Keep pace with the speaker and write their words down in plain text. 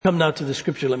Come now to the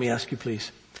scripture. Let me ask you,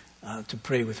 please, to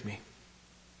pray with me.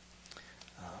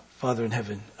 Father in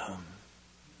heaven,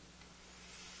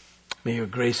 may your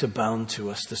grace abound to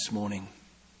us this morning.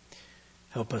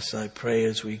 Help us, I pray,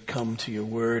 as we come to your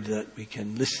word, that we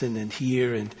can listen and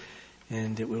hear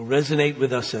and it will resonate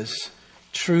with us as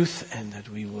truth, and that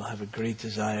we will have a great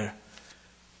desire,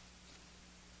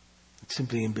 not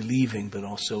simply in believing, but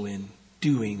also in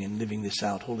doing and living this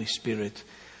out. Holy Spirit,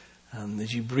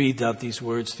 as you breathed out these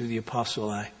words through the apostle,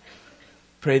 I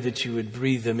pray that you would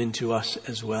breathe them into us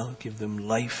as well. Give them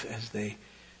life as they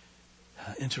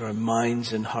enter our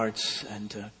minds and hearts,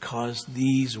 and cause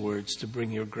these words to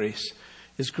bring your grace.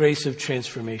 This grace of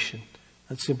transformation,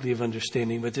 not simply of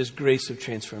understanding, but this grace of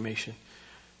transformation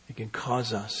that can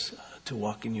cause us to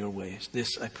walk in your ways.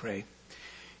 This I pray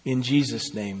in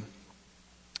Jesus' name.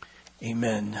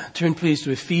 Amen. Turn please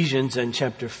to Ephesians and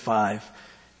chapter 5.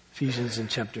 Ephesians in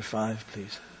chapter 5,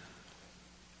 please.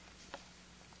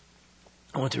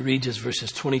 I want to read just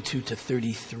verses 22 to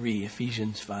 33.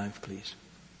 Ephesians 5, please.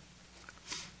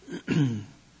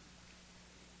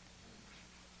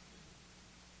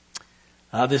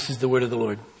 This is the word of the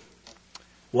Lord.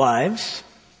 Wives,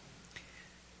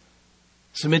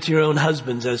 submit to your own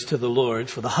husbands as to the Lord,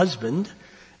 for the husband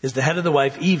is the head of the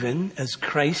wife, even as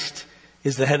Christ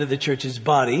is the head of the church's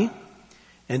body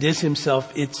and is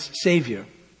himself its Savior.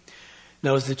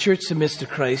 Now, as the church submits to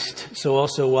Christ, so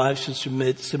also wives should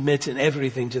submit in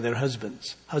everything to their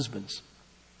husbands. Husbands,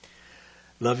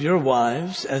 love your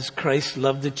wives as Christ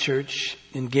loved the church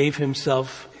and gave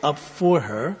himself up for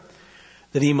her,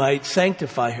 that he might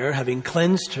sanctify her, having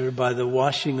cleansed her by the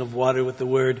washing of water with the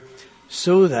word,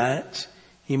 so that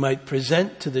he might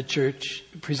present the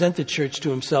church to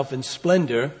himself in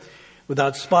splendor,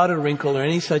 without spot or wrinkle or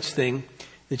any such thing,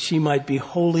 that she might be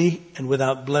holy and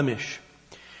without blemish.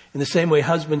 In the same way,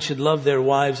 husbands should love their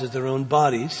wives as their own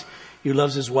bodies. He who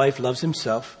loves his wife loves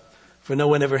himself. For no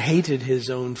one ever hated his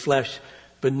own flesh,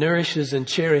 but nourishes and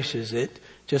cherishes it,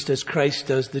 just as Christ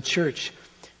does the church,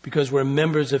 because we're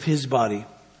members of his body.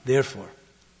 Therefore,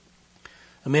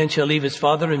 a man shall leave his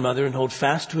father and mother and hold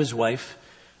fast to his wife,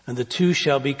 and the two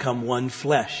shall become one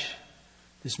flesh.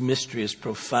 This mystery is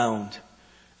profound,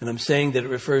 and I'm saying that it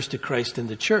refers to Christ and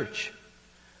the church.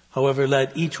 However,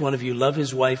 let each one of you love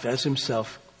his wife as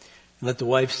himself, and let the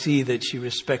wife see that she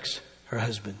respects her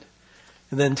husband.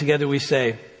 And then together we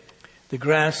say, the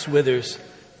grass withers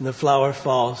and the flower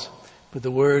falls, but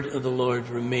the word of the Lord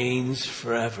remains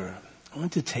forever. I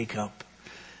want to take up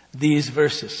these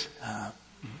verses,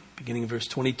 beginning of verse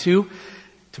 22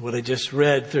 to what I just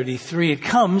read, 33. It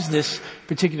comes, this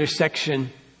particular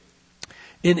section,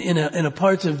 in a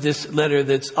part of this letter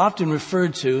that's often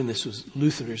referred to, and this was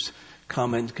Luther's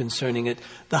comment concerning it,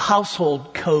 the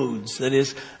household codes. That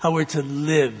is, how we're to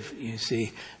live, you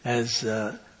see, as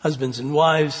husbands and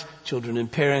wives, children and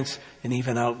parents, and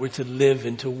even how we're to live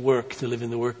and to work, to live in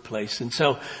the workplace. And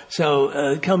so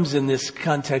it comes in this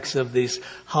context of these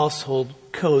household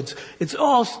codes. It's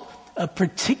all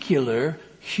particular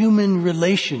human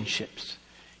relationships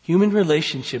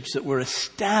that were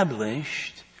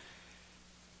established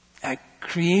at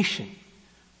creation.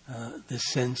 This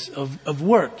sense of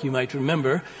work. You might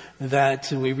remember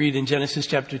that we read in Genesis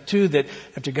chapter 2 that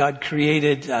after God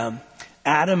created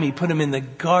Adam, he put him in the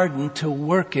garden to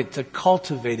work it, to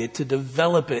cultivate it, to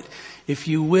develop it, if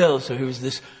you will. So here was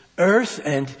this earth,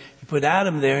 and he put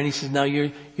Adam there, and he says, now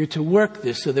you're to work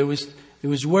this. So there was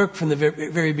work from the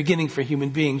very beginning for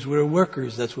human beings. We're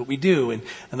workers. That's what we do. And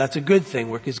that's a good thing.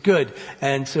 Work is good.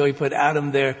 And so he put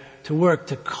Adam there to work,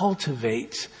 to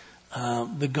cultivate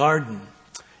the garden.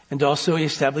 And also he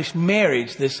established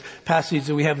marriage. This passage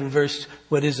that we have in verse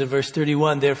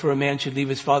 31, therefore a man should leave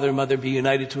his father and mother, be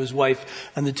united to his wife,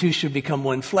 and the two should become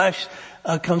one flesh,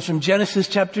 comes from Genesis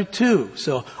chapter 2.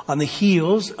 So on the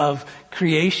heels of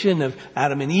creation of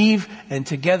Adam and Eve, and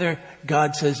together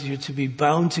God says you're to be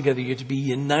bound together, you're to be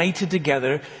united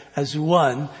together as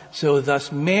one. So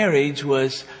thus marriage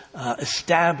was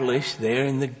established there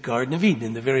in the Garden of Eden,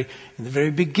 in the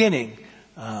very beginning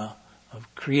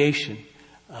of creation.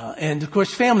 And of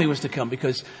course family was to come,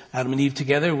 because Adam and Eve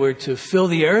together were to fill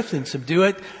the earth and subdue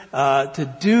it.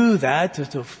 To do that,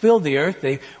 to fill the earth,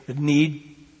 they would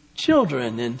need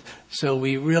children. And so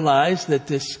we realize that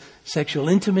this sexual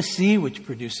intimacy, which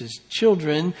produces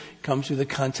children, comes through the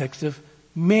context of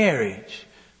marriage.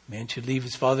 Man should leave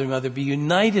his father and mother, be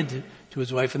united to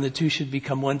his wife, and the two should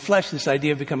become one flesh. This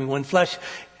idea of becoming one flesh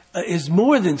is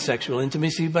more than sexual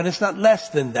intimacy, but it's not less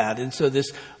than that. And so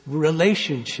this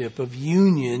relationship of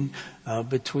union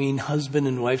between husband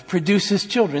and wife produces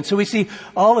children. So we see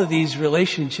all of these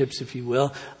relationships, if you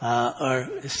will, are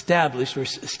established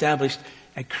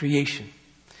at creation.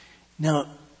 Now,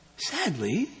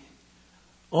 sadly,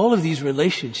 all of these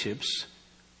relationships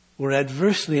were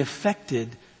adversely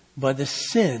affected by the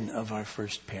sin of our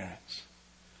first parents.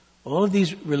 All of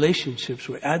these relationships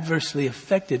were adversely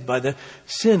affected by the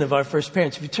sin of our first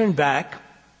parents. If you turn back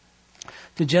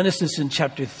to Genesis in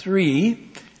chapter 3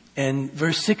 and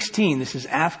verse 16, this is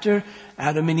after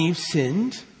Adam and Eve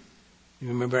sinned. You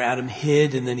remember Adam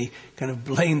hid, and then he kind of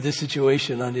blamed the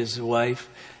situation on his wife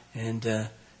and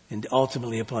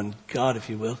ultimately upon God, if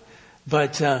you will.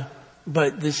 But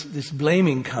this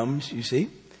blaming comes, you see.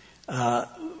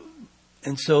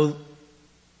 And so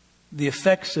the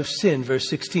effects of sin, verse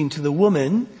 16, to the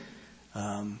woman,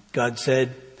 God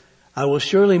said, I will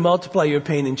surely multiply your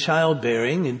pain in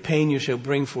childbearing. In pain you shall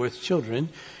bring forth children.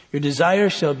 Your desire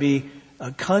shall be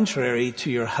contrary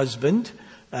to your husband,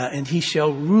 and he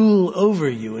shall rule over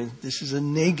you. And this is a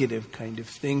negative kind of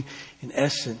thing in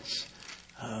essence.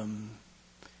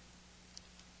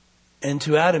 And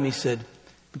to Adam he said,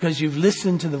 because you've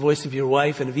listened to the voice of your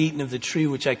wife and have eaten of the tree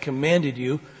which I commanded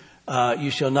you, you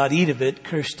shall not eat of it.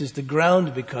 Cursed is the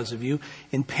ground because of you.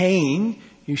 In pain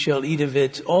you shall eat of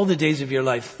it all the days of your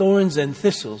life. Thorns and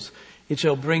thistles it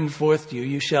shall bring forth to you.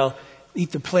 You shall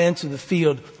eat the plants of the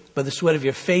field. By the sweat of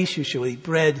your face you shall eat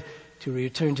bread to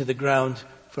return to the ground.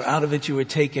 For out of it you were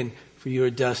taken, for you are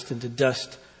dust, and to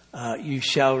dust you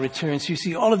shall return. So you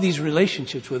see all of these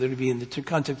relationships, whether it be in the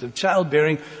context of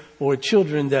childbearing or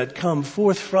children that come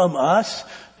forth from us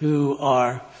who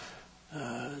are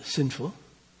sinful,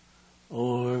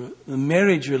 or the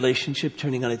marriage relationship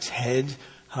turning on its head,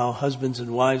 how husbands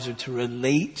and wives are to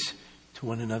relate to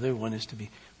one another. One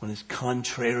is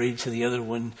contrary to the other.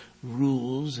 One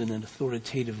rules in an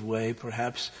authoritative way,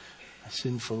 perhaps a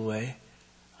sinful way.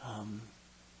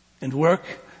 And work,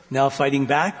 now fighting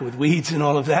back with weeds and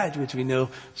all of that, which we know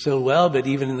so well. But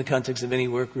even in the context of any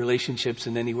work relationships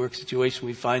and any work situation,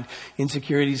 we find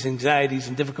insecurities, anxieties,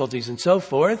 and difficulties and so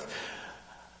forth.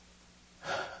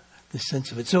 The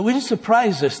sense of it. So it wouldn't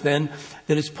surprise us then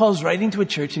that as Paul's writing to a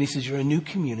church and he says, you're a new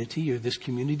community. You're this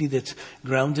community that's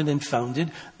grounded and founded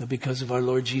because of our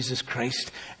Lord Jesus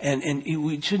Christ. And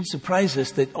it shouldn't surprise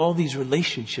us that all these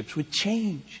relationships would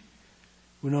change.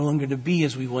 We're no longer to be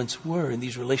as we once were, and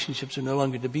these relationships are no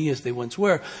longer to be as they once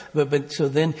were. But so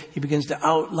then he begins to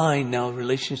outline now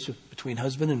relationships between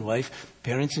husband and wife,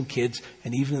 parents and kids,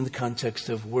 and even in the context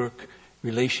of work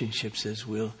relationships as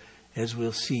we'll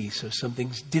see. So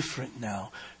something's different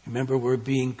now. Remember, we're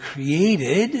being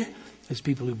created as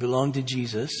people who belong to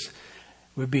Jesus.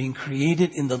 We're being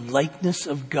created in the likeness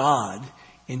of God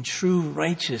in true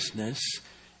righteousness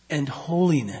and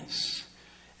holiness.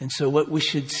 And so what we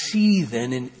should see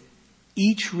then in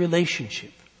each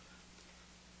relationship,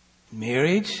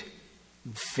 marriage,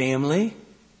 family,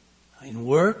 in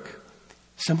work,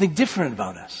 something different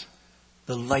about us.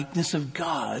 The likeness of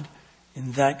God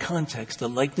in that context, the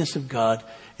likeness of God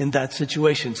in that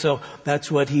situation. So that's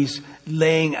what he's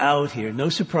laying out here. No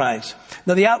surprise.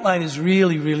 Now the outline is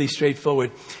really, really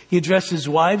straightforward. He addresses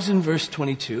wives in verse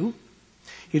 22.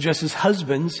 He addresses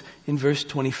husbands in verse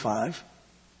 25.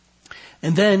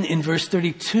 And then in verse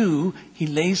 32, he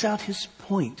lays out his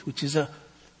point, which is a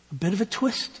bit of a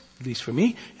twist, at least for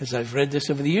me, as I've read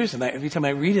this over the years. And every time I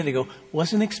read it, I go,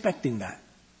 wasn't expecting that.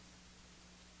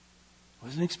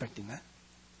 Wasn't expecting that.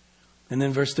 And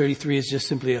then verse 33 is just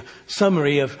simply a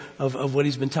summary of what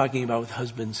he's been talking about with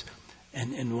husbands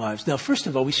and wives. Now, first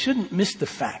of all, we shouldn't miss the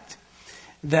fact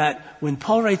that when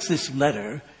Paul writes this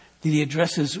letter, that he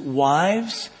addresses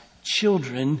wives,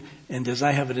 children, and as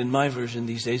I have it in my version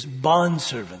these days,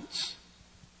 bondservants.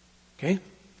 Okay?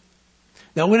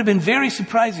 Now, it would have been very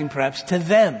surprising, perhaps, to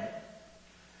them.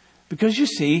 Because you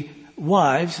see,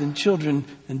 wives and children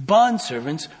and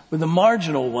bondservants were the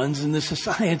marginal ones in the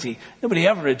society. Nobody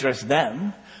ever addressed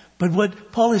them. But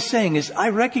what Paul is saying is, I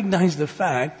recognize the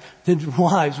fact that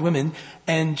wives, women,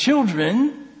 and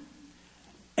children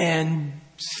and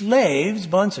slaves,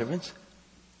 bondservants,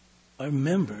 are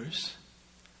members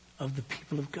of the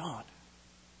people of God.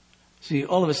 See,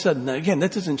 all of a sudden, again,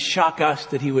 that doesn't shock us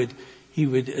that he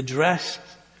would address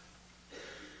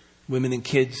women and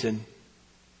kids and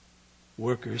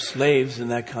workers, slaves in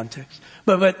that context.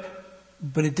 But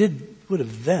it would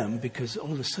have them, because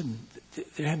all of a sudden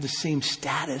they have the same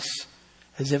status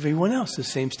as everyone else. The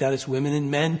same status, women and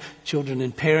men, children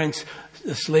and parents,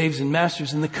 slaves and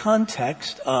masters, in the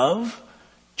context of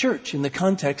church, in the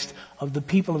context of the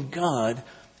people of God.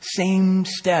 Same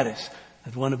status.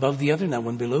 Not one above the other, not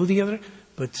one below the other,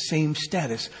 but same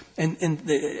status.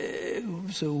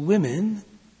 So women,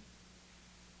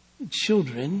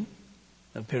 children,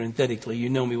 now parenthetically, you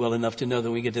know me well enough to know that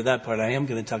when we get to that part, I am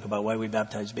going to talk about why we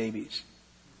baptize babies.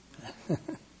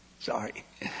 Sorry.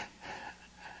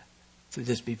 So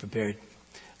just be prepared.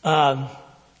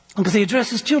 Because he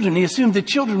addresses children. He assumed that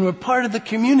children were part of the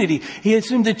community. He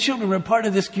assumed that children were part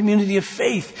of this community of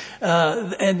faith.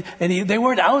 They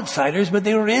weren't outsiders, but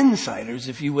they were insiders,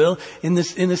 if you will, in the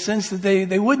sense that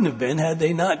they wouldn't have been had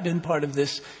they not been part of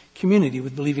this community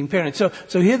with believing parents.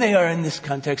 So here they are in this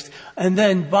context. And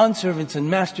then bondservants and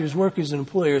masters, workers and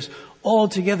employers, all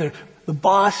together. The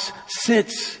boss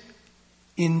sits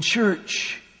in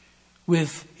church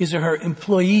with his or her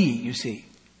employee, you see.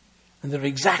 And they're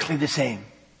exactly the same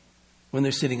when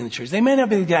they're sitting in the church. They may not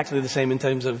be exactly the same in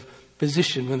terms of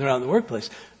position when they're out in the workplace,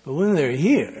 but when they're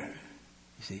here,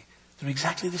 you see, they're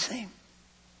exactly the same.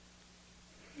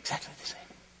 Exactly the same.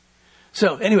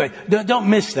 So anyway, don't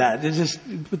miss that. Just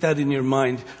put that in your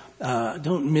mind.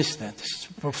 Don't miss that. This is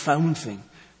a profound thing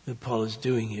that Paul is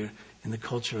doing here in the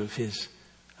culture of his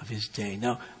day.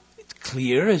 Now, it's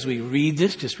clear as we read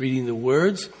this, just reading the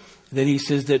words, that he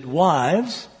says that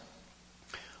wives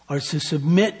are to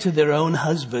submit to their own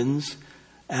husbands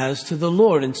as to the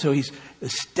Lord. And so he's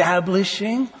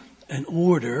establishing an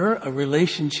order, a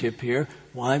relationship here,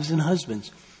 wives and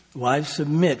husbands. Wives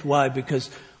submit. Why? Because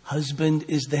husband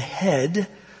is the head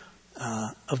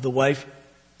of the wife,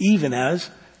 even as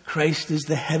Christ is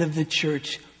the head of the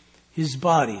church, his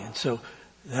body. And so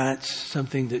that's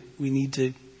something that we need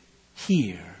to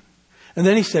hear. And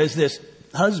then he says this,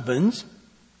 husbands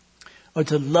are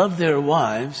to love their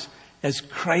wives as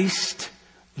Christ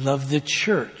loved the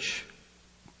church.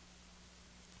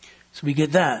 So we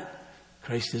get that.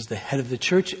 Christ is the head of the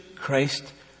church.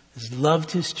 Christ has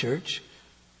loved his church.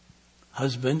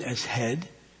 Husband, as head,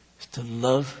 is to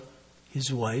love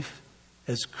his wife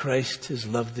as Christ has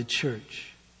loved the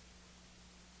church.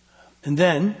 And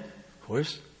then, of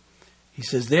course, he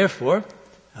says, therefore,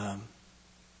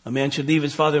 a man should leave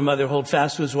his father and mother, hold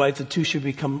fast to his wife, the two should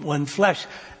become one flesh.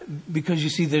 Because you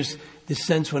see, there's this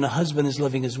sense when a husband is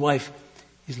loving his wife,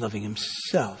 he's loving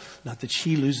himself. Not that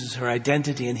she loses her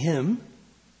identity in him,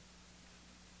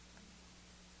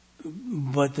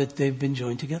 but that they've been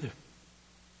joined together.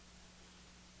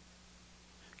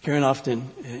 Karen often,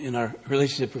 in our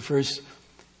relationship, refers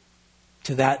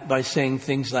to that by saying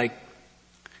things like,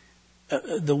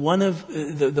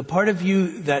 the part of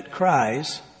you that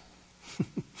cries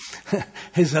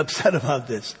is upset about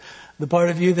this. The part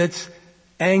of you that's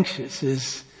anxious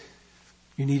is,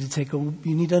 you need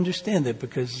to understand that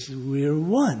because we're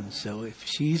one. So if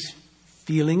she's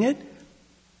feeling it,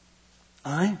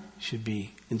 I should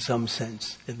be, in some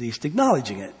sense, at least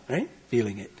acknowledging it, right?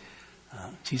 Feeling it.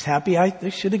 She's happy, I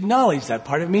should acknowledge that.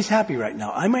 Part of me is happy right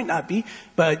now. I might not be,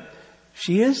 but if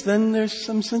she is, then there's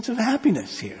some sense of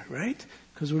happiness here, right?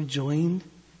 Because we're joined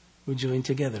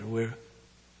together. We're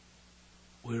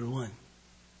one.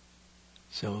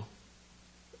 So,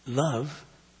 love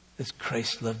as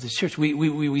Christ loved his church.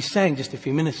 We sang just a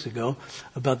few minutes ago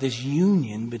about this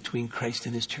union between Christ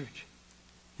and his church.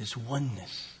 This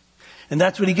oneness. And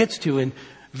that's what he gets to in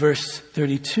verse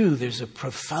 32. There's a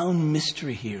profound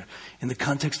mystery here in the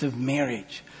context of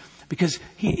marriage. Because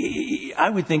I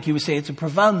would think he would say it's a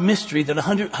profound mystery that a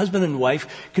husband and wife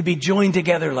could be joined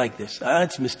together like this.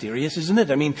 That's mysterious, isn't it?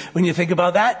 I mean, when you think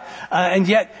about that. And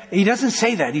yet, he doesn't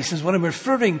say that. He says what I'm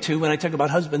referring to when I talk about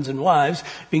husbands and wives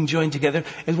being joined together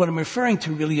is what I'm referring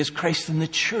to really is Christ and the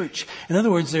church. In other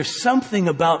words, there's something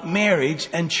about marriage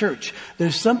and church.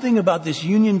 There's something about this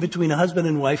union between a husband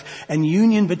and wife and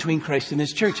union between Christ and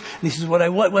his church. And this is what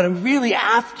I'm really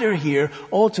after here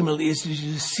ultimately is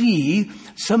to see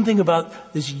something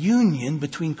about this union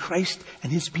between Christ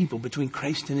and his people, between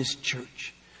Christ and his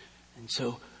church. And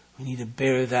so we need to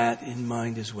bear that in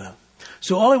mind as well.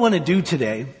 So all I want to do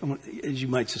today, as you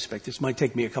might suspect, this might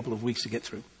take me a couple of weeks to get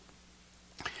through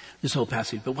this whole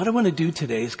passage, but what I want to do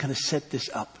today is kind of set this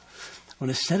up. I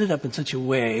want to set it up in such a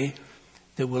way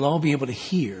that we'll all be able to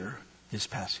hear this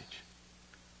passage.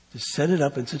 To set it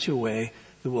up in such a way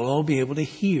that we'll all be able to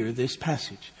hear this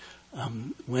passage.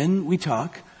 When we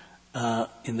talk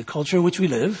in the culture in which we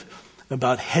live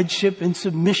about headship and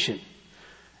submission,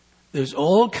 there's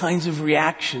all kinds of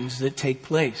reactions that take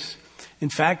place. In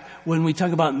fact, when we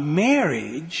talk about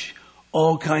marriage,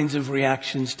 all kinds of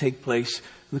reactions take place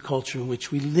in the culture in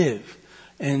which we live.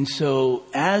 And so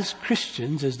as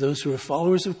Christians, as those who are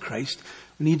followers of Christ,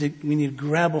 we need to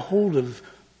grab a hold of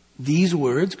these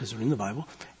words, because they're in the Bible,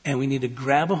 and we need to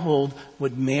grab a hold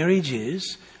what marriage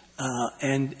is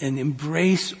and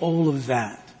embrace all of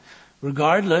that.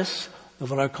 Regardless of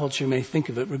what our culture may think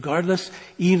of it, regardless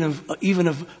even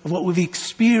of what we've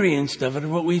experienced of it or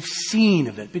what we've seen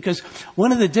of it. Because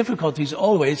one of the difficulties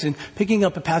always in picking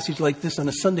up a passage like this on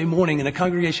a Sunday morning in a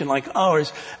congregation like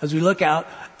ours, as we look out,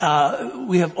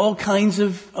 we have all kinds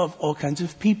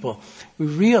of people. We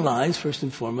realize, first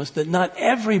and foremost, that not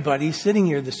everybody sitting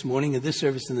here this morning in this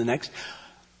service and the next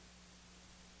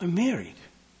are married.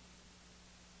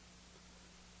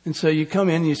 And so you come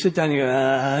in and you sit down and you go,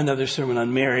 another sermon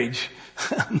on marriage.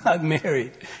 I'm not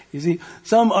married. You see,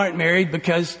 some aren't married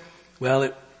because, well,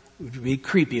 it would be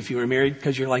creepy if you were married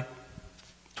because you're like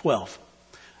 12.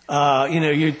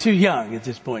 You're too young at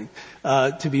this point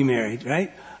to be married,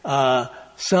 right?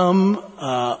 Some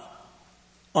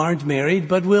aren't married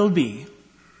but will be.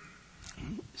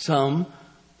 Some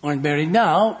aren't married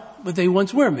now, but they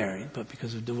once were married, but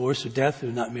because of divorce or death, they're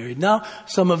not married now.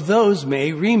 Some of those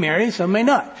may remarry, some may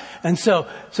not. And so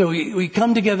we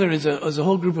come together as a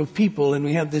whole group of people, and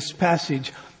we have this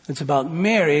passage that's about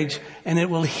marriage, and it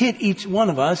will hit each one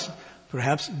of us,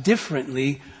 perhaps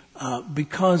differently,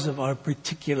 because of our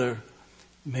particular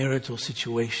marital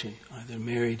situation, either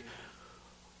married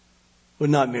or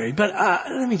not married. But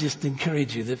let me just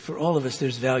encourage you that for all of us,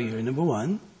 there's value here. Number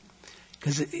one,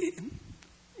 because here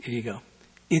you go.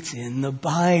 It's in the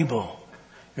Bible,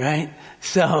 right?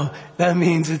 So that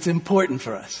means it's important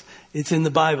for us. It's in the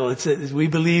Bible. We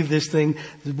believe this thing,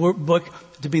 the book,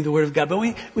 to be the Word of God. But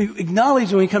we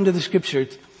acknowledge when we come to the Scripture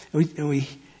and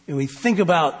we think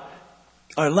about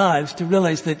our lives to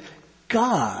realize that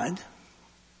God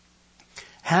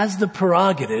has the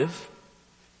prerogative,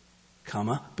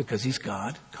 because He's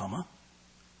God,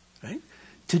 right?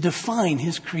 To define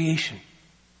His creation.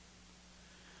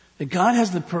 That God has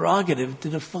the prerogative to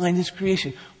define His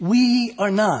creation. We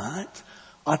are not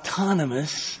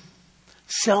autonomous,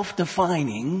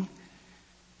 self-defining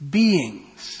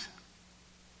beings.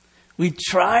 We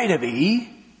try to be,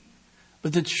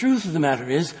 but the truth of the matter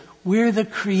is we're the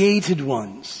created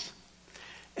ones.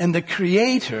 And the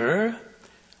Creator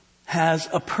has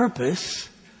a purpose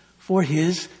for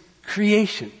His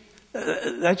creation.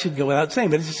 That should go without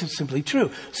saying, but it's just simply true.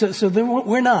 So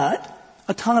we're not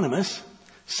autonomous,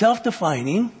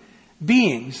 self-defining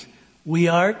beings. We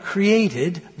are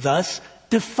created, thus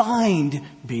defined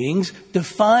beings,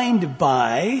 defined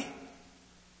by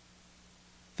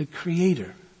the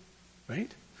Creator, right?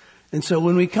 And so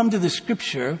when we come to the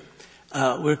Scripture,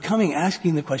 we're coming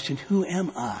asking the question, who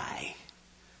am I?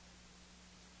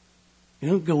 We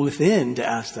don't go within to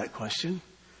ask that question.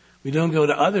 We don't go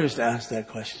to others to ask that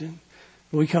question.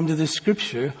 But we come to the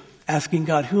Scripture asking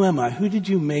God, who am I? Who did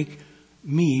you make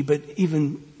me? But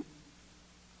even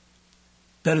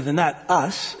better than that,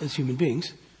 us as human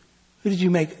beings. Who did you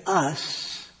make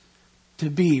us to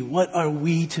be? What are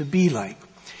we to be like?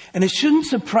 And it shouldn't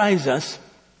surprise us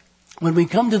when we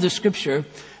come to the Scripture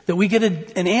that we get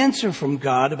an answer from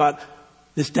God about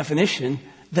this definition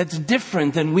that's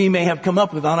different than we may have come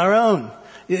up with on our own.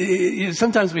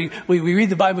 Sometimes we read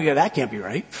the Bible and go, that can't be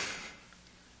right.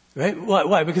 Right?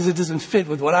 Why? Because it doesn't fit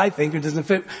with what I think, or doesn't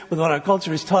fit with what our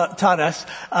culture has taught us,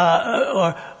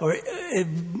 but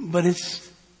it's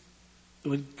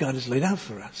what God has laid out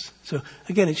for us. So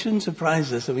again, it shouldn't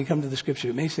surprise us that we come to the Scripture.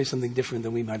 It may say something different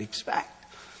than we might expect.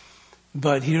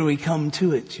 But here we come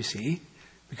to it, you see,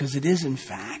 because it is in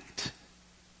fact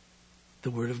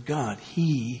the Word of God.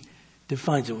 He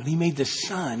defines it. When He made the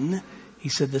sun, He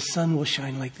said the sun will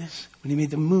shine like this. When He made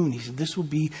the moon, He said this will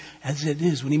be as it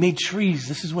is. When He made trees,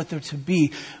 this is what they're to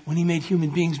be. When He made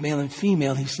human beings, male and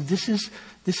female, He said this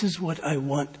is what I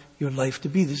want your life to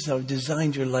be. This is how I've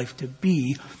designed your life to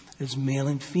be, as male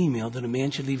and female, that a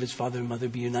man should leave his father and mother,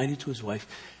 be united to his wife,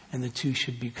 and the two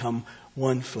should become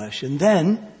one flesh. And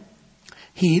then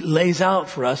He lays out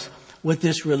for us what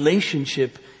this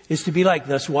relationship is to be like.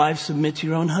 Thus, wives, submit to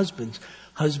your own husbands.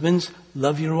 Husbands,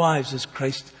 love your wives as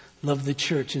Christ loved the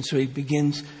church. And so He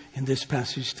begins in this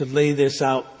passage to lay this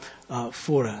out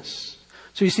for us.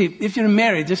 So you see, if you're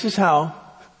married, this is how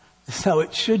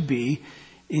it should be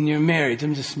in your marriage.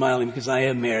 I'm just smiling because I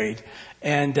am married.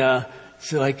 And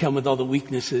so I come with all the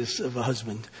weaknesses of a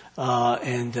husband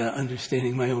and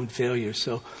understanding my own failures.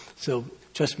 So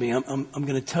trust me, I'm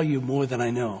going to tell you more than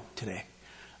I know today.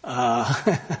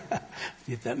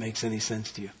 If that makes any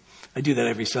sense to you. I do that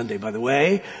every Sunday, by the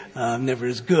way. I'm never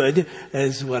as good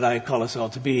as what I call us all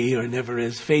to be, or never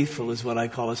as faithful as what I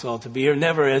call us all to be, or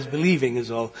never as believing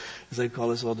as I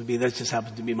call us all to be. That just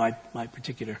happens to be my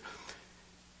particular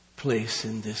place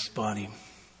in this body.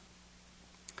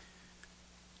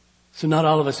 So not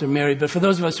all of us are married, but for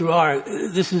those of us who are,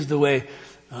 this is the way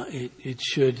it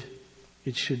should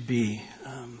be.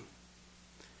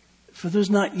 For those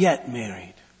not yet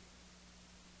married,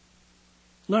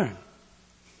 Learn.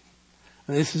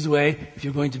 And this is the way, if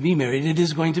you're going to be married, it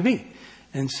is going to be.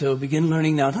 And so begin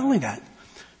learning now. Not only that,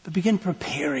 but begin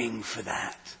preparing for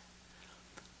that.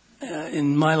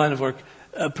 In my line of work,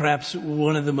 perhaps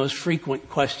one of the most frequent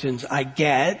questions I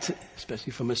get,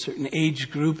 especially from a certain age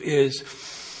group, is,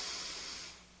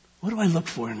 what do I look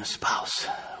for in a spouse?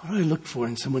 What do I look for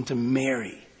in someone to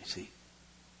marry, you see?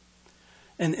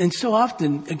 And so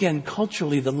often, again,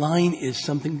 culturally, the line is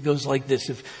something that goes like this.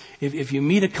 If you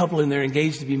meet a couple and they're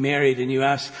engaged to be married and you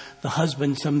ask the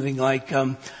husband something like,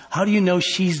 how do you know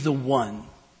she's the one?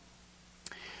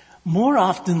 More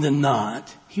often than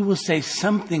not, he will say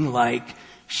something like,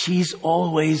 she's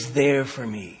always there for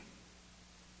me.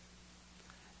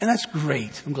 And that's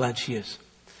great. I'm glad she is.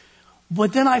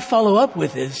 What then I follow up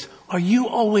with is, are you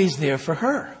always there for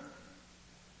her?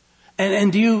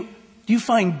 And do you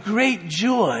find great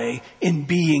joy in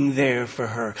being there for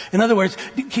her? In other words,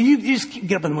 can you just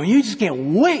get up in the morning? You just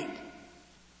can't wait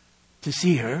to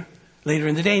see her later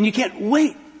in the day. And you can't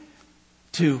wait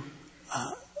to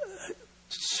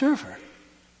serve her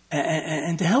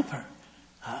and to help her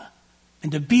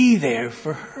and to be there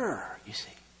for her, you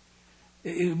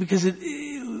see. Because it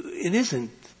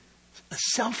isn't a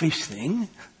selfish thing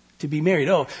to be married.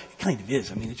 Oh, it kind of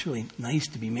is. I mean, it's really nice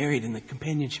to be married and the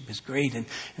companionship is great and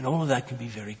all of that can be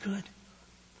very good.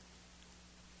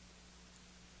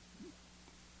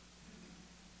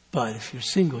 But if you're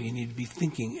single, you need to be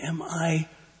thinking, am I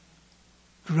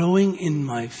growing in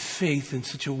my faith in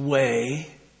such a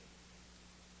way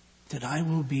that I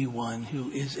will be one who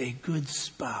is a good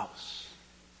spouse?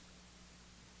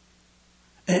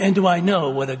 And do I know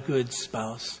what a good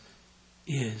spouse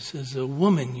is? As a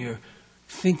woman, you're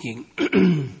thinking,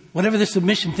 whatever the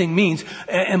submission thing means,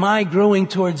 am I growing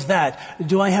towards that?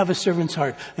 Do I have a servant's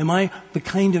heart? Am I the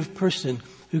kind of person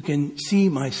who can see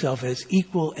myself as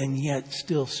equal and yet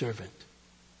still servant?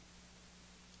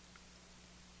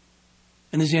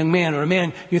 And as a young man or a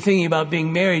man, you're thinking about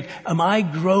being married, am I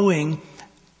growing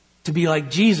to be like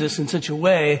Jesus in such a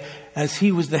way as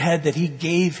he was the head that he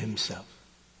gave himself?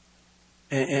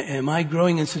 Am I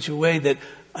growing in such a way that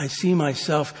I see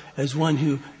myself as one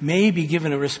who may be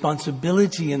given a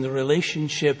responsibility in the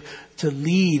relationship to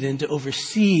lead and to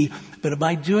oversee, but am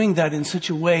I doing that in such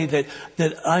a way that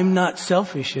I'm not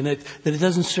selfish in it, that it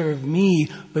doesn't serve me,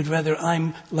 but rather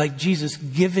I'm like Jesus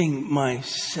giving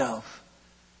myself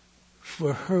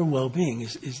for her well-being?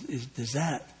 Does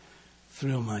that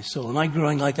thrill my soul? Am I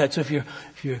growing like that? So if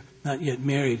you're not yet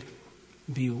married,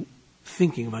 be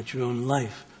thinking about your own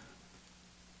life.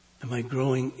 Am I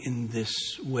growing in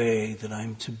this way that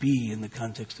I'm to be in the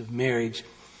context of marriage?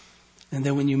 And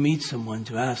then when you meet someone,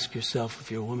 to ask yourself,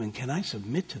 if you're a woman, can I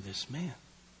submit to this man?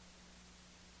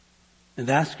 And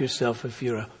ask yourself, if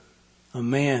you're a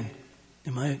man,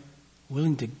 am I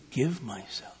willing to give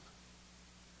myself?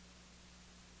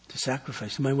 To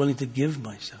sacrifice? Am I willing to give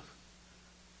myself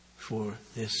for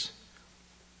this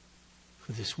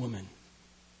woman?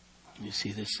 You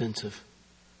see this sense of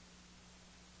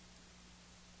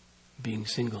being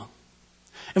single.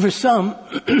 And for some,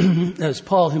 as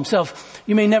Paul himself,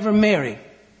 you may never marry.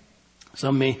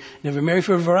 Some may never marry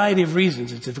for a variety of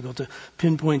reasons. It's difficult to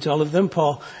pinpoint all of them.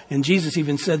 Paul and Jesus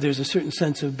even said there's a certain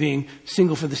sense of being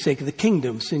single for the sake of the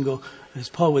kingdom. Single, as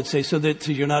Paul would say, so that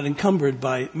you're not encumbered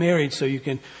by marriage, so you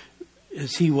can,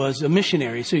 as he was a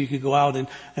missionary, so you could go out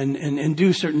and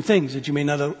do certain things that you may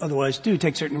not otherwise do,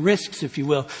 take certain risks, if you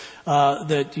will,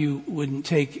 that you wouldn't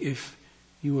take if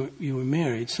you were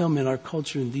married. Some in our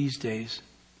culture in these days,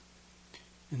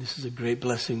 and this is a great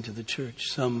blessing to the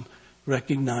church, some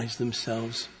recognize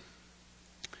themselves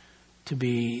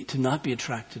to not be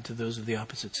attracted to those of the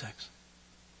opposite sex.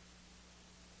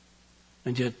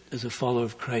 And yet, as a follower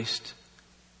of Christ,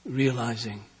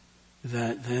 realizing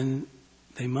that then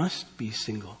they must be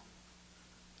single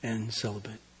and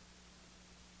celibate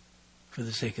for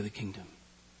the sake of the kingdom,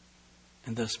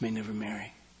 and thus may never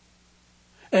marry.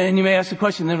 And you may ask the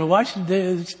question, then, well, why should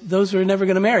those who are never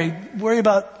going to marry worry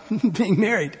about being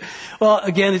married? Well,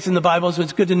 again, it's in the Bible, so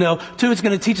it's good to know. 2, it's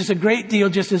going to teach us a great deal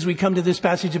just as we come to this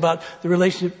passage about the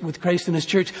relationship with Christ and His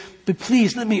church. But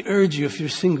please, let me urge you, if you're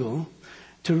single,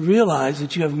 to realize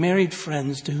that you have married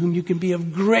friends to whom you can be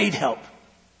of great help.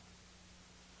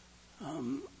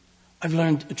 I've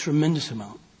learned a tremendous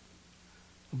amount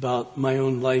about my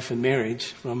own life and marriage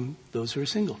from those who are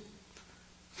single.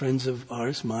 Friends of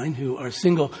ours, mine, who are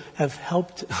single, have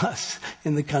helped us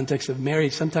in the context of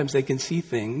marriage. Sometimes they can see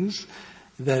things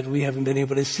that we haven't been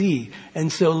able to see.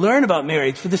 And so learn about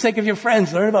marriage. For the sake of your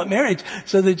friends, learn about marriage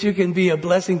so that you can be a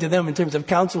blessing to them in terms of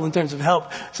counsel, in terms of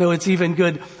help. So it's even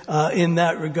good in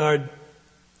that regard.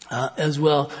 as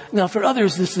well. Now, for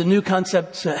others, this is a new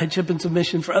concept, headship and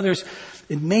submission. For others,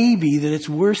 it may be that it's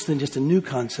worse than just a new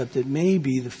concept. It may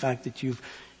be the fact that you've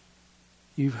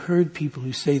heard people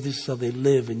who say this is how they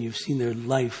live, and you've seen their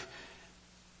life,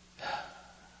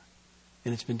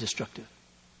 and it's been destructive.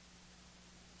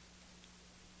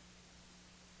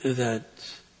 That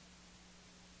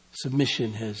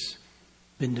submission has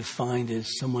been defined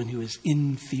as someone who is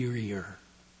inferior,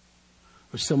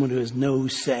 or someone who has no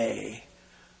say,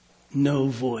 no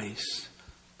voice,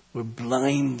 or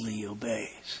blindly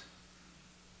obeys.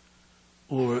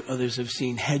 Or others have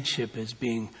seen headship as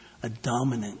being a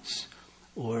dominance,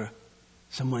 or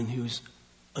someone who's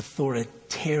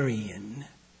authoritarian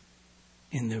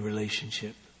in their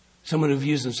relationship. Someone who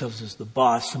views themselves as the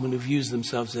boss, someone who views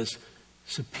themselves as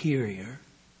superior.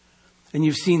 And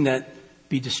you've seen that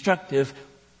be destructive,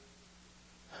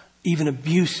 even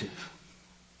abusive.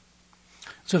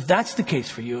 So if that's the case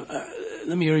for you,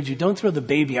 let me urge you, don't throw the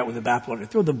baby out with the bathwater.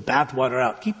 Throw the bathwater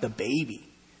out. Keep the baby.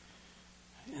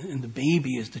 And the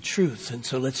baby is the truth. And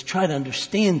so let's try to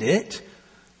understand it,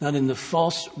 not in the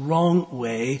false, wrong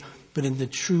way, but in the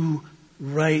true,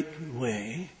 right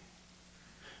way.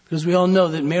 Because we all know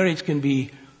that marriage can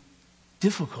be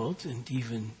difficult and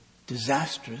even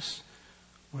disastrous,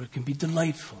 or it can be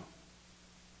delightful.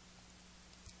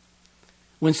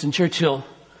 Winston Churchill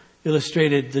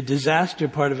illustrated the disaster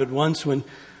part of it once when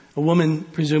a woman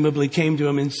presumably came to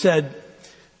him and said,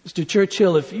 "Mr.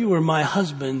 Churchill, if you were my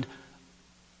husband,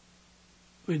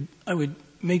 I would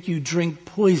make you drink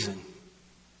poison."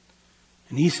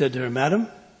 And he said to her, "Madam,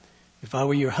 if I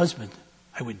were your husband,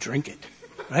 I would drink it."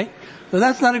 Right? So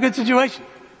that's not a good situation.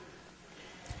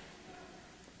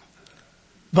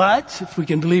 But, if we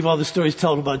can believe all the stories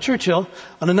told about Churchill,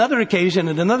 on another occasion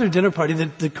at another dinner party,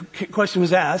 the question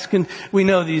was asked, and we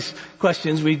know these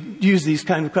questions, we use these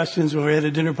kind of questions when we're at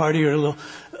a dinner party or a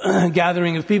little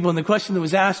gathering of people, and the question that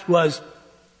was asked was,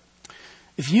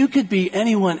 if you could be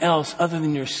anyone else other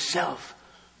than yourself,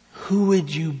 who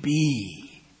would you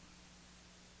be?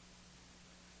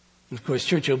 And of course,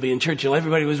 Churchill being Churchill,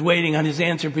 everybody was waiting on his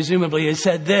answer. Presumably he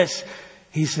said this.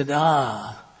 He said,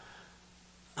 I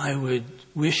would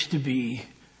wish to be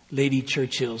Lady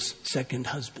Churchill's second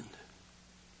husband.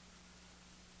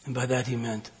 And by that he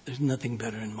meant, there's nothing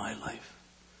better in my life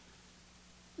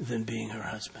than being her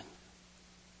husband.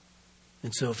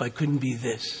 And so if I couldn't be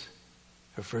this,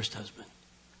 her first husband,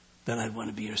 then I'd want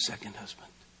to be her second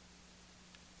husband.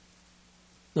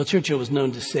 Now, Churchill was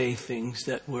known to say things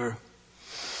that were,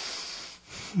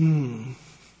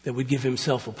 that would give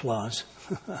himself applause.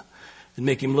 And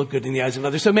make him look good in the eyes of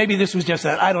others. So maybe this was just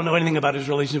that. I don't know anything about his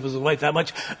relationship with his wife that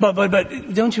much.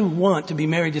 But don't you want to be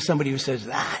married to somebody who says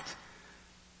that?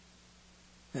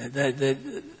 That's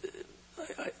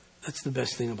the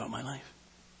best thing about my life.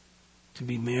 To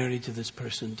be married to this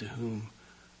person to whom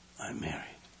I'm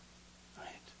married.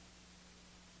 Right?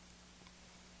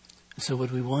 So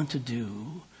what we want to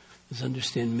do is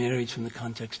understand marriage from the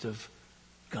context of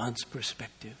God's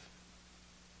perspective.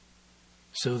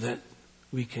 So that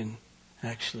we can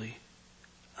actually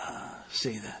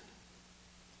say that.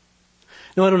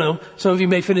 Now, I don't know. Some of you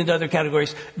may fit into other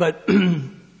categories, but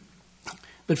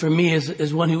for me,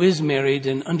 as one who is married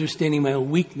and understanding my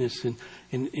own weakness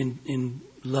in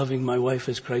loving my wife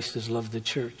as Christ has loved the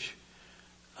church,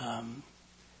 I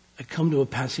come to a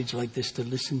passage like this to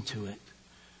listen to it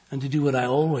and to do what I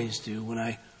always do when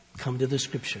I come to the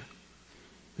Scripture,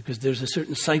 because there's a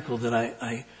certain cycle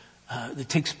that that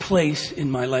takes place in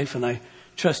my life, and I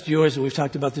trust yours, and we've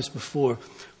talked about this before.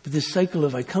 But this cycle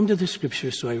of I come to the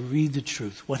Scripture, so I read the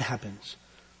truth. What happens?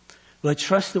 Well, I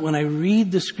trust that when I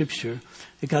read the Scripture,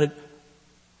 that God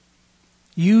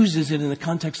uses it in the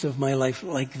context of my life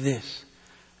like this.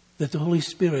 That the Holy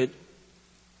Spirit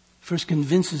first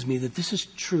convinces me that this is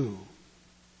true.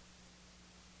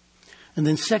 And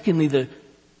then secondly, the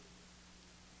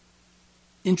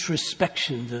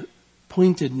introspection, the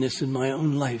pointedness in my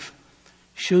own life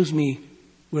shows me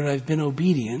where I've been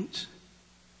obedient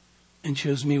and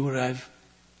shows me where I've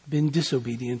been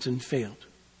disobedient and failed.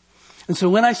 And so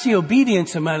when I see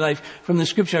obedience in my life from the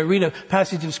Scripture, I read a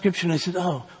passage of Scripture and I said,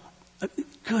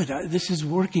 good, this is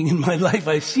working in my life.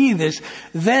 I see this.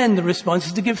 Then the response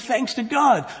is to give thanks to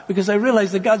God, because I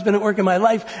realize that God's been at work in my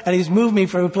life and He's moved me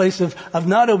from a place of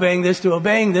not obeying this to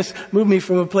obeying this, moved me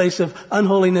from a place of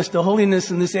unholiness to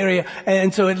holiness in this area.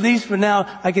 And so at least for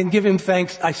now, I can give Him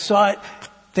thanks. I saw it.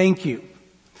 Thank you.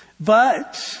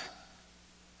 But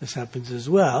this happens as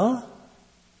well,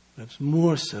 perhaps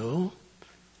more so,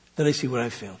 that I see where I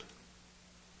failed.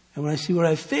 And when I see where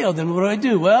I failed, then what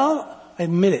do? Well, I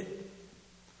admit it.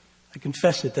 I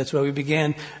confess it. That's why we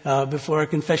began before our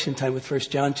confession time with 1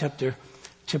 John chapter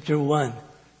 1.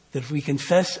 That if we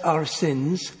confess our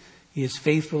sins, He is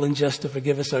faithful and just to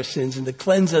forgive us our sins and to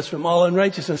cleanse us from all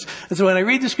unrighteousness. And so when I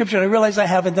read the scripture and I realize I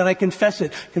haven't, then I confess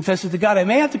it to God. I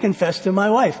may have to confess to my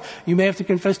wife. You may have to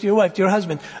confess to your wife, to your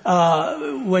husband,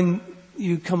 when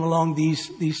you come along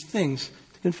these things,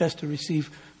 to confess, to receive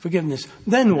forgiveness.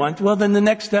 Then what? Well, then the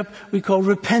next step we call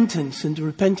repentance. And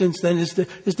repentance then is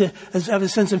to have a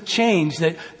sense of change,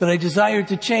 that I desire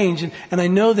to change. And I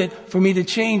know that for me to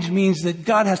change means that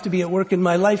God has to be at work in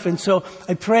my life. And so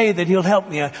I pray that He'll help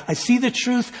me. I see the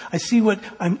truth. I see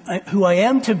who I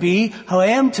am to be, how I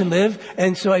am to live.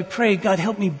 And so I pray, God,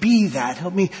 help me be that.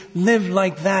 Help me live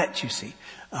like that, you see.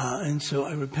 And so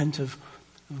I repent of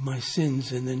my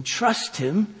sins and then trust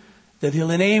Him that He'll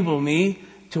enable me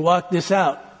to walk this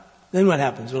out. Then what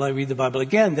happens? Well, I read the Bible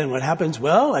again. Then what happens?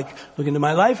 Well, I look into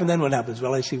my life, and then what happens?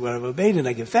 Well, I see where I've obeyed, and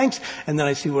I give thanks, and then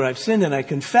I see where I've sinned, and I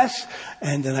confess,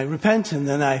 and then I repent, and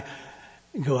then I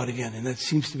go out again. And that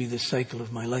seems to be the cycle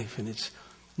of my life, and it's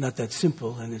not that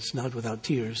simple, and it's not without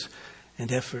tears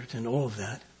and effort and all of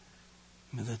that.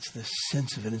 I mean, that's the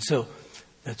sense of it. And so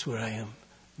that's where I am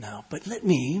now. But let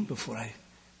me, before I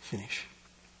finish,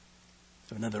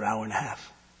 have another hour and a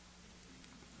half.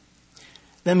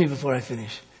 Let me, before I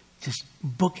finish, just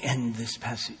bookend this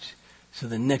passage. So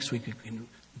the next week we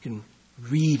can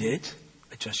read it.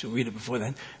 I trust you'll read it before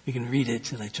then. We can read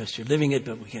it, and I trust you're living it,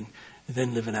 but we can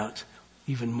then live it out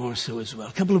even more so as well.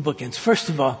 A couple of bookends. First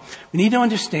of all, we need to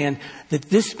understand that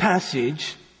this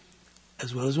passage,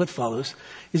 as well as what follows,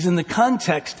 is in the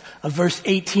context of verse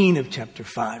 18 of chapter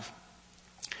 5,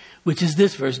 which is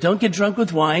this verse. Don't get drunk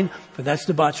with wine, for that's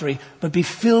debauchery, but be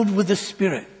filled with the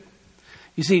Spirit.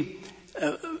 You see,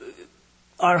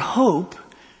 our hope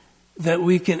that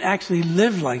we can actually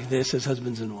live like this as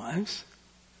husbands and wives,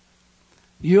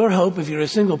 your hope if you're a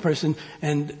single person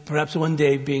and perhaps one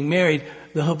day being married,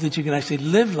 the hope that you can actually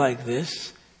live like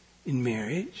this in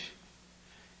marriage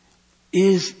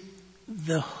is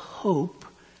the hope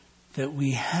that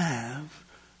we have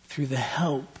through the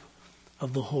help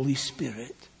of the Holy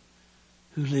Spirit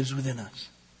who lives within us.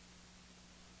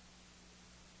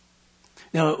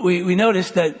 Now, we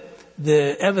notice that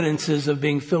the evidences of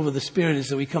being filled with the Spirit is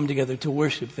that we come together to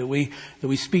worship, that we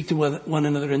speak to one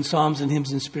another in psalms and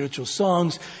hymns and spiritual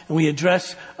songs, and we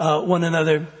address one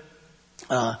another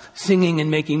singing and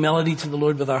making melody to the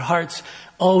Lord with our hearts,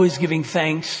 always giving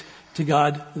thanks to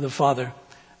God the Father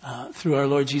through our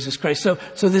Lord Jesus Christ. So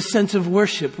this sense of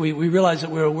worship, we realize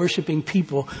that we're a worshiping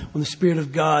people when the Spirit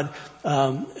of God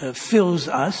fills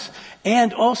us.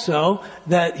 And also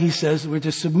that He says we're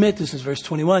to submit, this is verse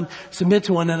 21, submit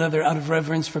to one another out of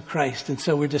reverence for Christ. And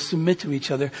so we're to submit to each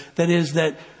other. That is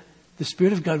that the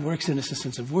Spirit of God works in us a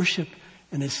sense of worship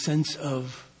and a sense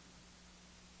of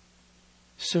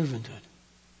servanthood.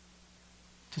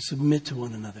 To submit to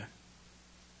one another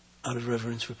out of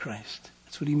reverence for Christ.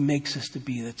 That's what He makes us to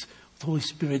be. That's what the Holy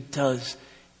Spirit does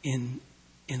in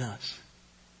us.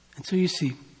 And so you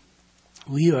see,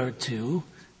 we are to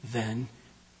then,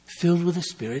 filled with the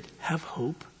Spirit, have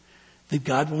hope that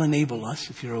God will enable us,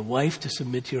 if you're a wife, to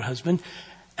submit to your husband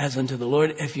as unto the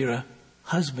Lord. If you're a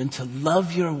husband, to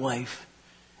love your wife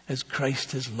as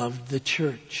Christ has loved the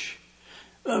church.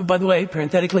 By the way,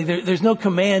 parenthetically, there's no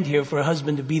command here for a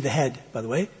husband to be the head, by the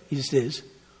way. He just is.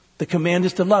 The command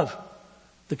is to love.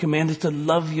 The command is to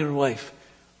love your wife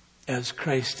as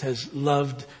Christ has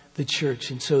loved the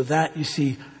church. And so that, you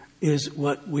see, is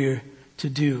what we're to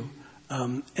do.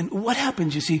 And what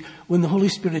happens, you see, when the Holy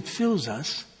Spirit fills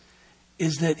us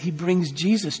is that He brings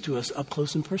Jesus to us up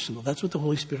close and personal. That's what the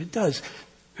Holy Spirit does.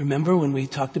 Remember when we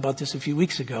talked about this a few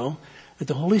weeks ago, that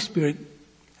the Holy Spirit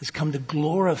has come to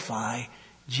glorify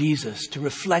Jesus, to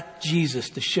reflect Jesus,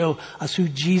 to show us who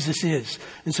Jesus is.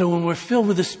 And so when we're filled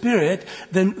with the Spirit,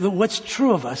 then what's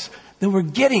true of us? Then we're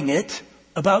getting it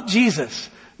about Jesus.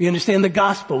 We understand the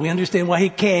gospel. We understand why He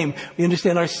came. We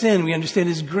understand our sin. We understand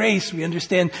His grace. We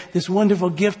understand this wonderful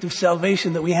gift of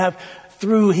salvation that we have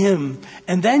through Him.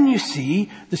 And then you see,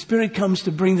 the Spirit comes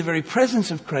to bring the very presence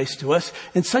of Christ to us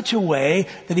in such a way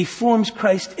that He forms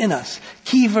Christ in us.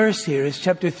 Key verse here is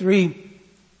chapter 3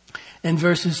 and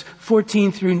verses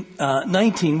 14 through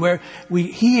 19, where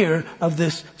we hear of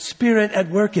this Spirit at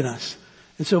work in us.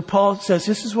 And so Paul says,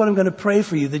 this is what I'm going to pray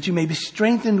for you, that you may be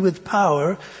strengthened with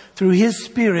power through His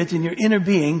Spirit in your inner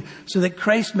being, so that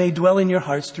Christ may dwell in your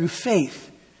hearts through faith.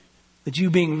 That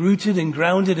you, being rooted and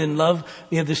grounded in love,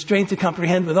 may have the strength to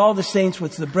comprehend with all the saints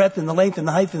what's the breadth and the length and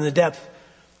the height and the depth,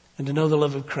 and to know the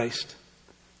love of Christ.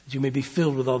 That you may be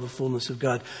filled with all the fullness of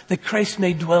God. That Christ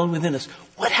may dwell within us.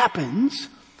 What happens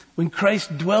when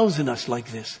Christ dwells in us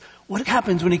like this? What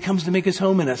happens when he comes to make his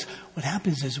home in us? What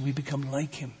happens is we become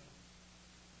like him.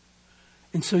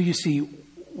 And so you see,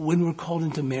 when we're called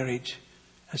into marriage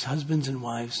as husbands and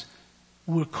wives,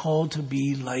 we're called to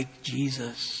be like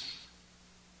Jesus.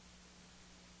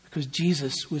 Because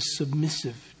Jesus was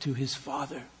submissive to his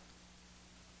Father.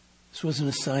 This wasn't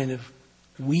a sign of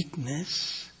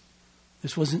weakness.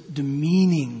 This wasn't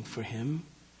demeaning for him.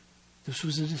 This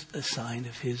was a sign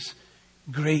of his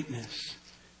greatness.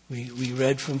 We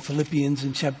read from Philippians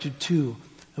in chapter 2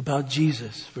 about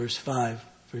Jesus, verse 5,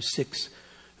 verse 6.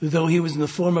 Who, though he was in the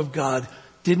form of God,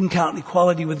 didn't count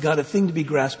equality with God a thing to be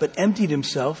grasped, but emptied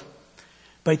himself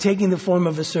by taking the form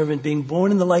of a servant, being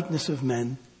born in the likeness of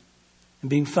men, and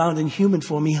being found in human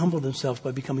form, he humbled himself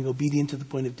by becoming obedient to the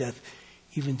point of death,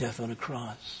 even death on a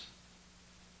cross.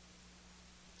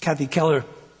 Kathy Keller,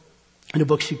 in a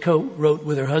book she co-wrote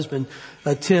with her husband,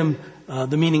 Tim,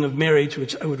 The Meaning of Marriage,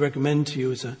 which I would recommend to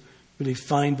you, is a really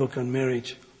fine book on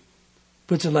marriage,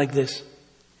 puts it like this.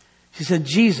 She said,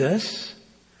 Jesus,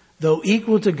 though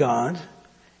equal to God,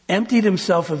 emptied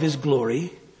himself of his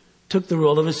glory, took the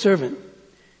role of a servant.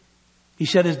 He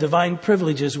shed his divine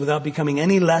privileges without becoming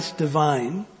any less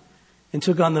divine, and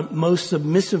took on the most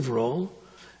submissive role,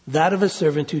 that of a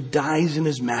servant who dies in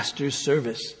his master's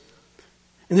service.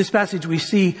 In this passage we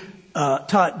see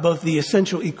taught both the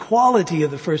essential equality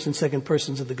of the first and second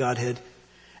persons of the Godhead,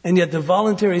 and yet the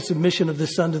voluntary submission of the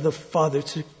Son to the Father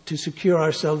to secure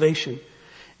our salvation.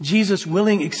 Jesus'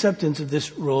 willing acceptance of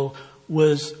this role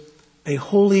was a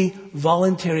holy,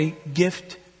 voluntary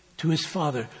gift to his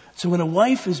Father. So when a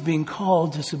wife is being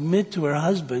called to submit to her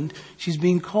husband, she's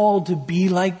being called to be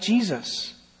like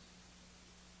Jesus.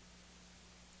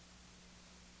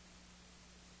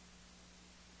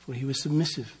 For he was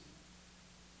submissive,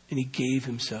 and he gave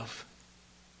himself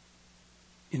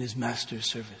in his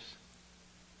master's service,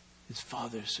 his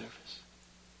Father's service.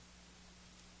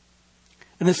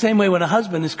 In the same way, when a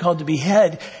husband is called to be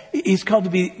head, he's called to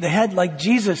be the head like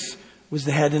Jesus was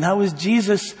the head. And how was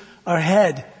Jesus our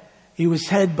head? He was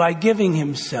head by giving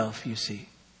himself, you see.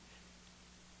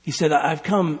 He said, I've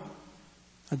come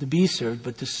not to be served,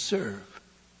 but to serve,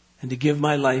 and to give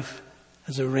my life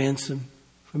as a ransom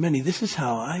for many. This is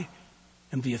how I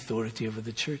am the authority over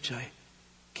the church. I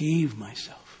gave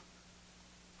myself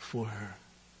for her.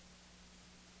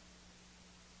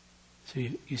 So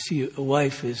you see, a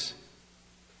wife is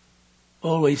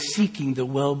always seeking the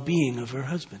well-being of her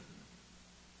husband.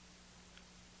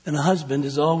 And a husband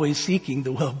is always seeking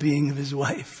the well-being of his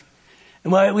wife.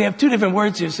 And we have two different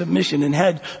words here, submission and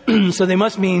head, so they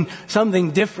must mean something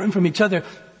different from each other.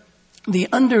 The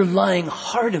underlying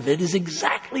heart of it is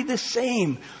exactly the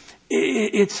same.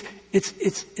 It's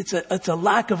a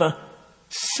lack of a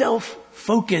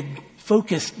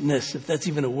self-focusedness, if that's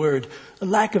even a word, a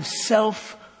lack of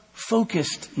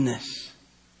self-focusedness.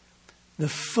 The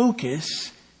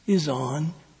focus is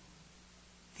on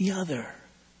the other.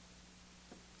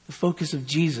 The focus of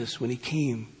Jesus when he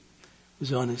came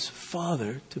was on his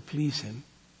Father to please him,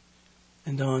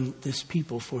 and on this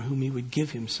people for whom he would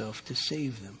give himself to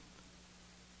save them.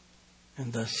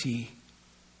 And thus he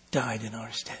died in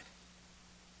our stead.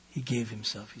 He gave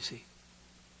himself, you see.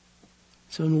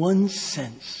 So in one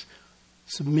sense,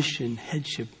 submission,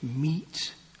 headship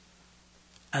meet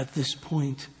at this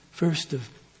point, first of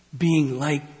being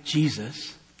like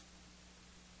Jesus,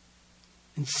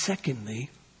 and secondly,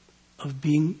 of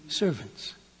being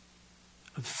servants,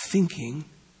 of thinking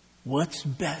what's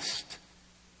best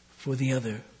for the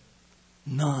other,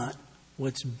 not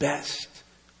what's best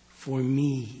for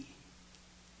me,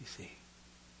 you see.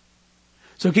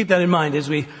 So keep that in mind as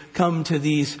we come to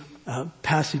these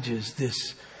passages,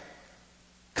 this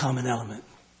common element.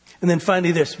 And then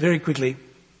finally this, very quickly,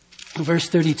 verse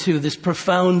 32, this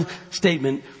profound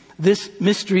statement. This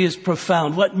mystery is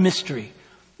profound. What mystery?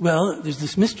 Well, there's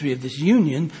this mystery of this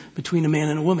union between a man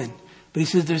and a woman. But he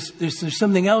says there's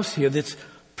something else here that's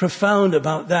profound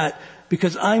about that,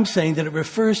 because I'm saying that it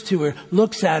refers to or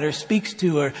looks at or speaks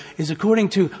to or is according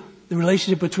to the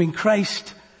relationship between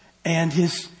Christ and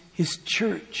his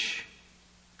church.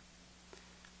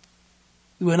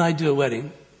 When I do a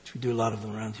wedding, which we do a lot of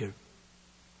them around here,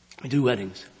 we do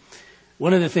weddings.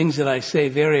 One of the things that I say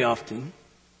very often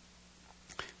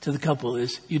to the couple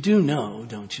is, you do know,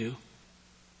 don't you,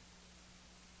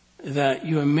 that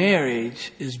your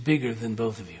marriage is bigger than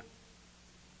both of you.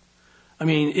 I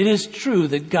mean, it is true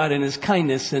that God in his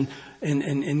kindness and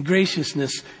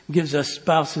graciousness gives us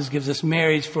spouses, gives us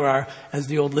marriage for our, as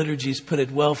the old liturgies put it,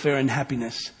 welfare and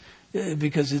happiness,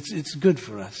 because it's good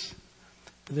for us.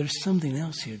 But there's something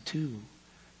else here too.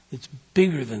 It's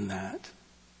bigger than that.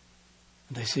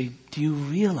 And I say, do you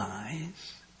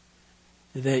realize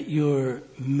that your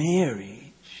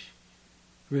marriage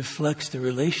reflects the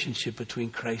relationship between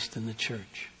Christ and the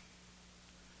church?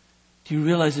 Do you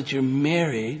realize that your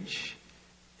marriage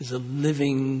is a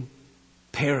living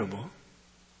parable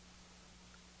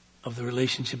of the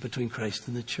relationship between Christ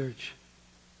and the church?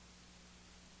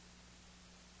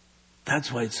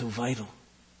 That's why it's so vital.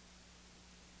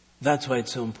 That's why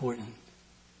it's so important.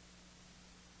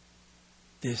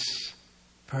 This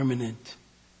permanent,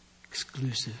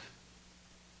 exclusive,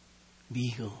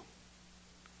 legal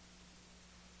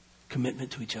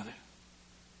commitment to each other.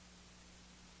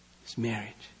 This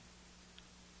marriage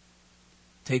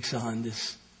takes on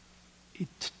this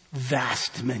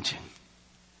vast dimension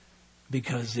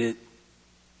because it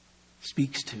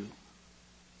speaks to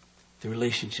the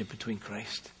relationship between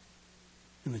Christ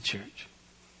and the church.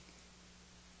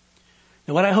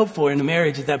 Now, what I hope for in a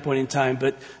marriage at that point in time,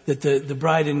 but that the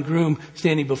bride and groom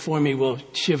standing before me will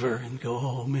shiver and go,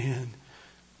 oh man.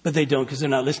 But they don't because they're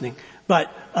not listening.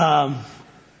 But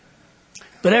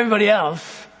everybody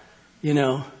else,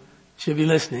 should be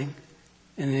listening.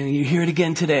 And then you hear it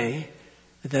again today.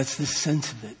 That's the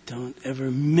sense of it. Don't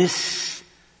ever miss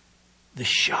the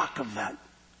shock of that.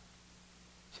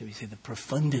 Shall we say the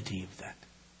profundity of that?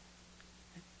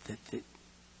 That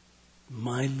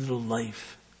my little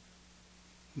life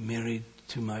married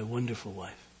to my wonderful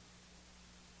wife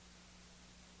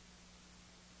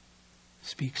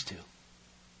speaks to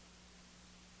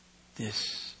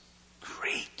this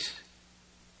great,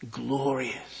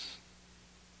 glorious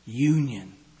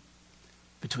union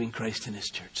between Christ and His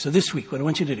church. So this week, what I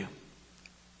want you to do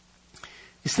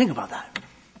is think about that.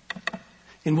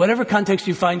 In whatever context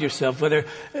you find yourself, whether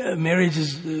marriage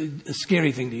is a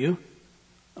scary thing to you,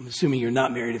 I'm assuming you're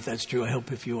not married if that's true. I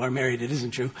hope if you are married it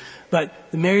isn't true. But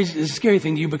the marriage is a scary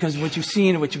thing to you because of what you've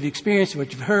seen and what you've experienced and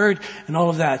what you've heard and all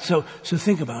of that. So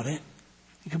think about it.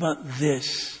 Think about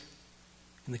this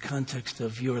in the context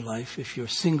of your life. If you're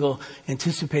single,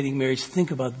 anticipating marriage,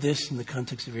 think about this in the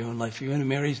context of your own life. If you're in a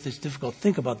marriage that's difficult,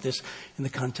 think about this in the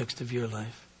context of your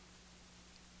life.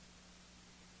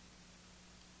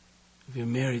 If you're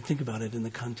married, think about it in the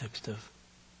context of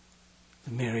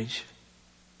the marriage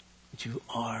that you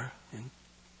are and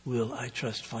will, I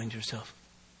trust, find yourself.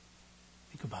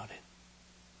 Think about it.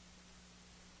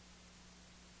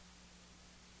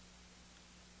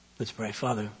 Let's pray.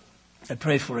 Father, I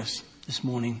pray for us this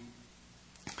morning.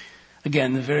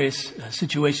 Again, the various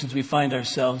situations we find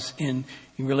ourselves in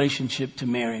relationship to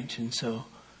marriage. And so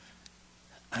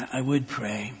I would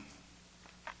pray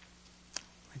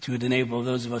that you would enable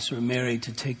those of us who are married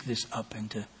to take this up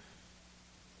and to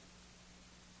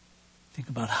think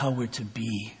about how we're to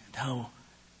be and how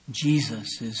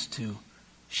Jesus is to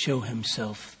show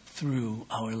Himself through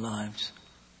our lives,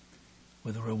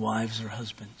 whether we're wives or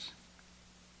husbands.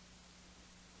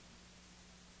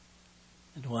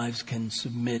 And wives can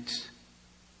submit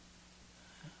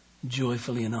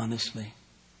joyfully and honestly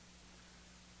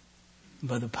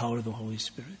by the power of the Holy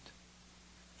Spirit.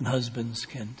 And husbands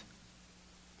can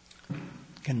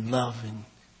love and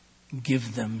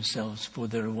give themselves for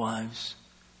their wives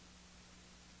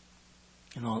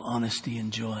in all honesty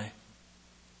and joy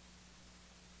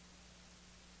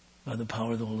by the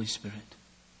power of the Holy Spirit.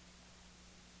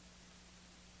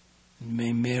 And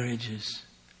may marriages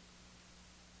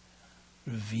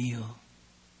reveal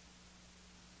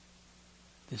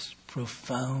this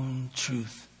profound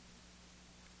truth.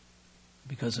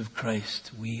 Because of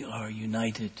Christ, we are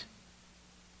united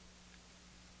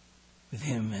with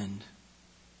Him and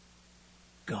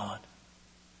God.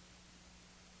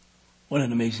 What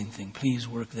an amazing thing. Please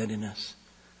work that in us.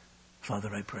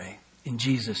 Father, I pray. In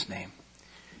Jesus' name.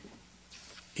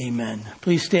 Amen.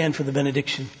 Please stand for the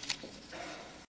benediction.